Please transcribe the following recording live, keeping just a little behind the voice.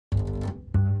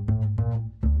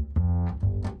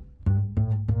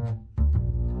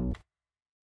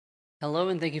Hello,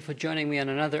 and thank you for joining me on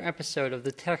another episode of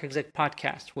the Tech Exec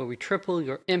podcast, where we triple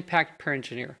your impact per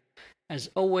engineer. As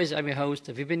always, I'm your host,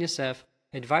 Aviv Ben-Yosef,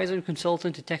 advisor and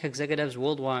consultant to tech executives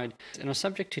worldwide. And our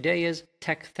subject today is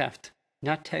tech theft.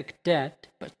 Not tech debt,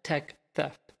 but tech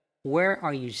theft. Where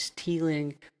are you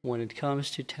stealing when it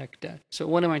comes to tech debt? So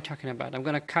what am I talking about? I'm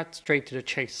going to cut straight to the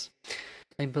chase.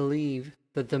 I believe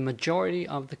that the majority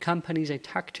of the companies I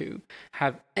talk to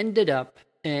have ended up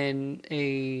in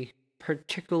a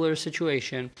particular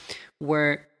situation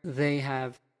where they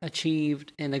have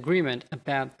achieved an agreement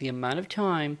about the amount of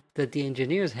time that the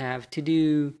engineers have to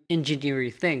do engineering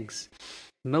things.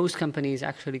 Most companies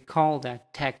actually call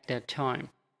that tech debt time.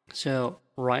 So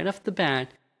right off the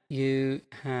bat, you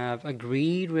have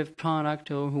agreed with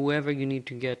product or whoever you need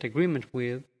to get agreement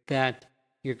with that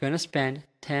you're going to spend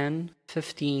 10,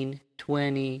 15,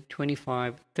 20,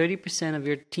 25, 30% of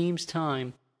your team's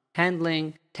time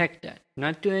handling tech debt,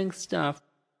 not doing stuff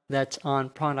that's on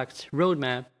product's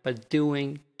roadmap, but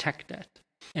doing tech debt.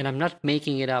 And I'm not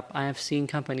making it up. I have seen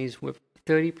companies with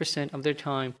 30% of their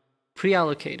time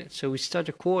pre-allocated. So we start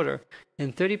a quarter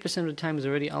and 30% of the time is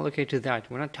already allocated to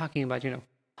that. We're not talking about,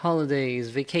 holidays,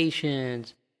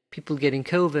 vacations, people getting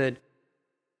COVID.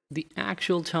 The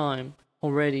actual time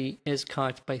already is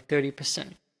cut by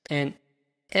 30%. And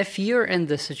if you're in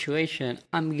this situation,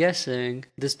 I'm guessing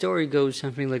the story goes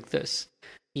something like this.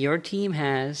 Your team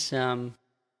has some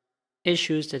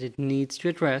issues that it needs to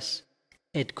address.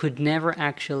 It could never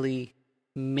actually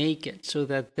make it so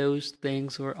that those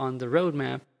things were on the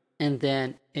roadmap, and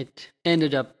then it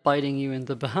ended up biting you in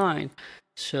the behind.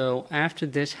 So after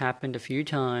this happened a few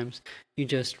times, you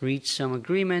just reach some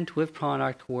agreement with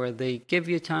product where they give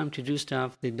you time to do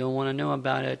stuff. They don't want to know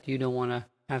about it. You don't want to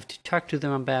have to talk to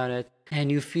them about it. And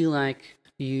you feel like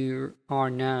you are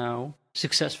now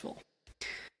successful.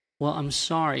 Well, I'm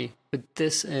sorry, but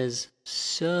this is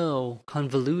so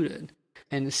convoluted.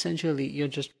 And essentially, you're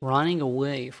just running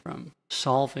away from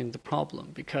solving the problem,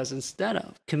 because instead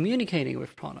of communicating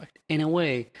with product in a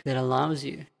way that allows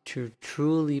you to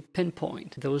truly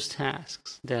pinpoint those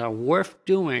tasks that are worth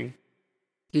doing,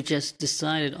 you just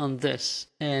decided on this.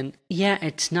 And yeah,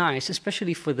 it's nice,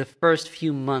 especially for the first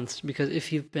few months, because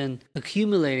if you've been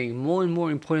accumulating more and more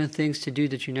important things to do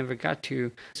that you never got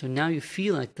to, so now you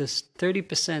feel like this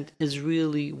 30% is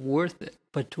really worth it.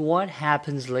 But what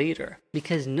happens later?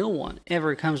 Because no one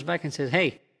ever comes back and says,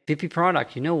 hey, VP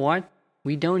product, you know what?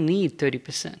 We don't need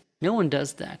 30%. No one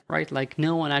does that, right? Like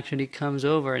no one actually comes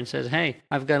over and says, hey,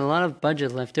 I've got a lot of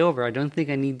budget left over. I don't think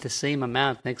I need the same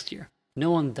amount next year.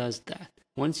 No one does that.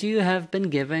 Once you have been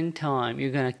given time,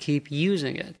 you're going to keep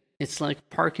using it. It's like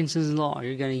Parkinson's law.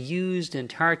 You're going to use the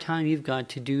entire time you've got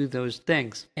to do those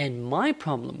things. And my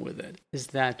problem with it is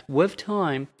that with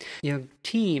time, your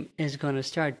team is going to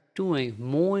start doing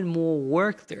more and more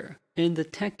work there in the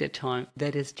tech debt time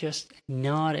that is just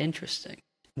not interesting,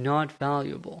 not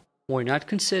valuable. We're not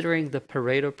considering the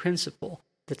Pareto principle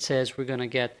that says we're going to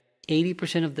get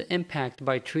 80% of the impact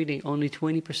by treating only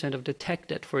 20% of the tech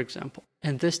debt, for example.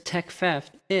 And this tech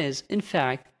theft is, in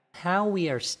fact, how we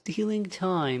are stealing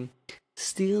time,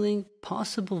 stealing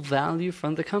possible value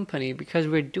from the company because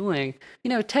we're doing,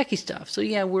 techie stuff. So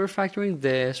yeah, we're factoring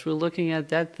this. We're looking at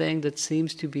that thing that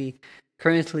seems to be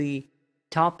currently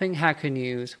topping Hacker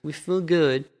News. We feel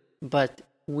good, but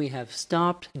we have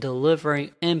stopped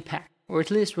delivering impact. Or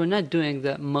at least we're not doing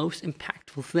the most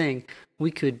impactful thing we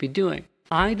could be doing.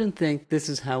 I don't think this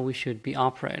is how we should be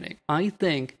operating. I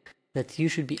think that you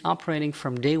should be operating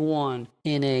from day one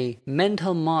in a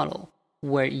mental model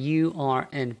where you are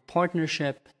in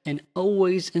partnership and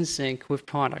always in sync with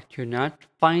product. You're not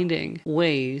finding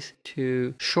ways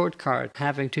to shortcut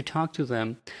having to talk to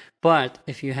them. But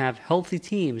if you have healthy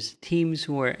teams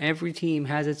where every team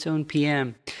has its own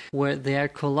PM, where they are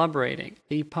collaborating,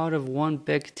 be part of one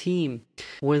big team,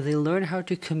 where they learn how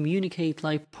to communicate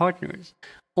like partners,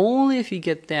 only if you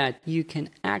get that, you can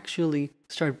actually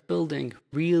start building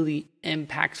really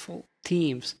impactful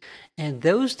teams. And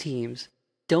those teams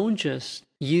don't just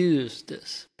use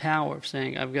this power of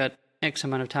saying, I've got X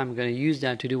amount of time, I'm going to use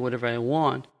that to do whatever I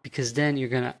want, because then you're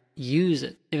going to use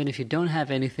it, even if you don't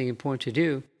have anything important to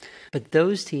do. But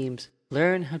those teams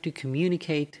learn how to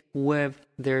communicate with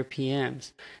their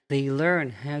PMs. They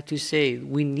learn how to say,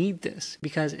 we need this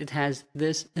because it has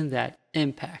this and that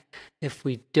impact. If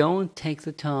we don't take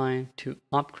the time to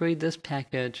upgrade this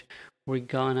package, we're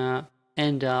gonna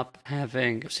end up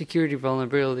having security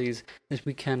vulnerabilities that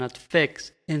we cannot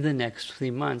fix in the next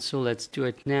 3 months. So let's do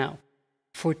it now.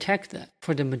 For tech debt,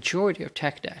 for the majority of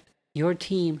tech debt, your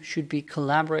team should be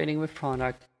collaborating with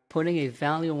product, putting a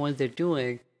value on what they're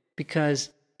doing, because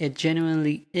it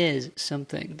genuinely is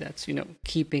something that's,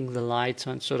 keeping the lights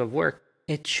on sort of work,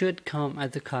 it should come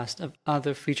at the cost of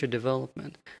other feature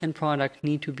development, and product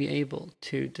need to be able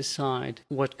to decide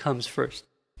what comes first.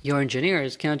 Your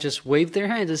engineers can't just wave their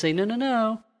hands and say,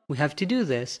 no, we have to do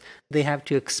this. They have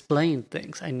to explain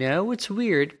things. I know it's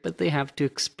weird, but they have to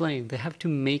explain. They have to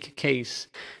make a case.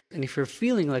 And if you're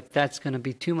feeling like that's going to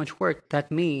be too much work,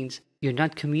 that means you're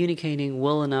not communicating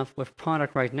well enough with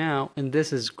product right now, and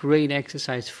this is great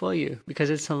exercise for you, because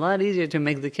it's a lot easier to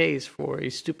make the case for a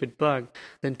stupid bug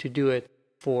than to do it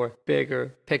for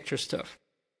bigger picture stuff.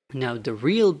 Now, the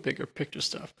real bigger picture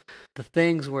stuff, the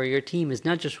things where your team is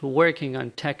not just working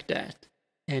on tech debt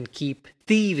and keep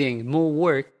thieving more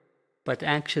work, but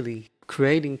actually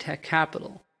creating tech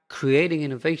capital, creating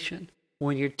innovation.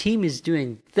 When your team is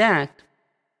doing that,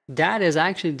 that is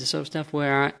actually the sort of stuff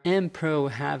where I am pro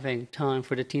having time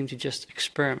for the team to just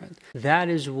experiment. That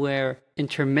is where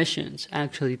intermissions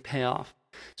actually pay off.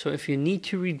 So if you need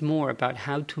to read more about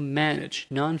how to manage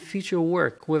non-feature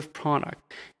work with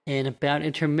product and about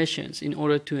intermissions in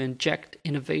order to inject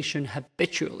innovation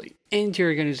habitually into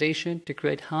your organization to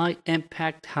create high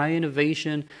impact, high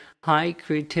innovation, high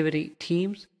creativity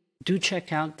teams, do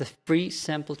check out the free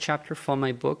sample chapter from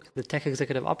my book, The Tech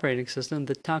Executive Operating System,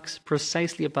 that talks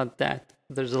precisely about that.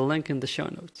 There's a link in the show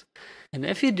notes. And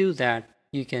if you do that,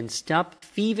 you can stop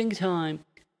thieving time,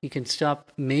 you can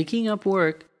stop making up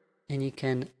work, and you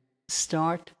can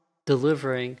start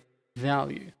delivering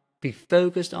value. Be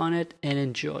focused on it and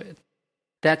enjoy it.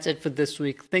 That's it for this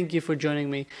week. Thank you for joining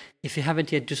me. If you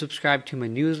haven't yet, do subscribe to my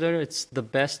newsletter. It's the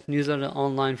best newsletter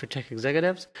online for tech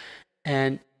executives.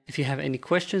 And if you have any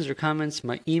questions or comments,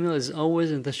 my email is always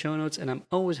in the show notes, and I'm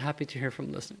always happy to hear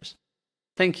from listeners.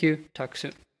 Thank you. Talk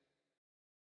soon.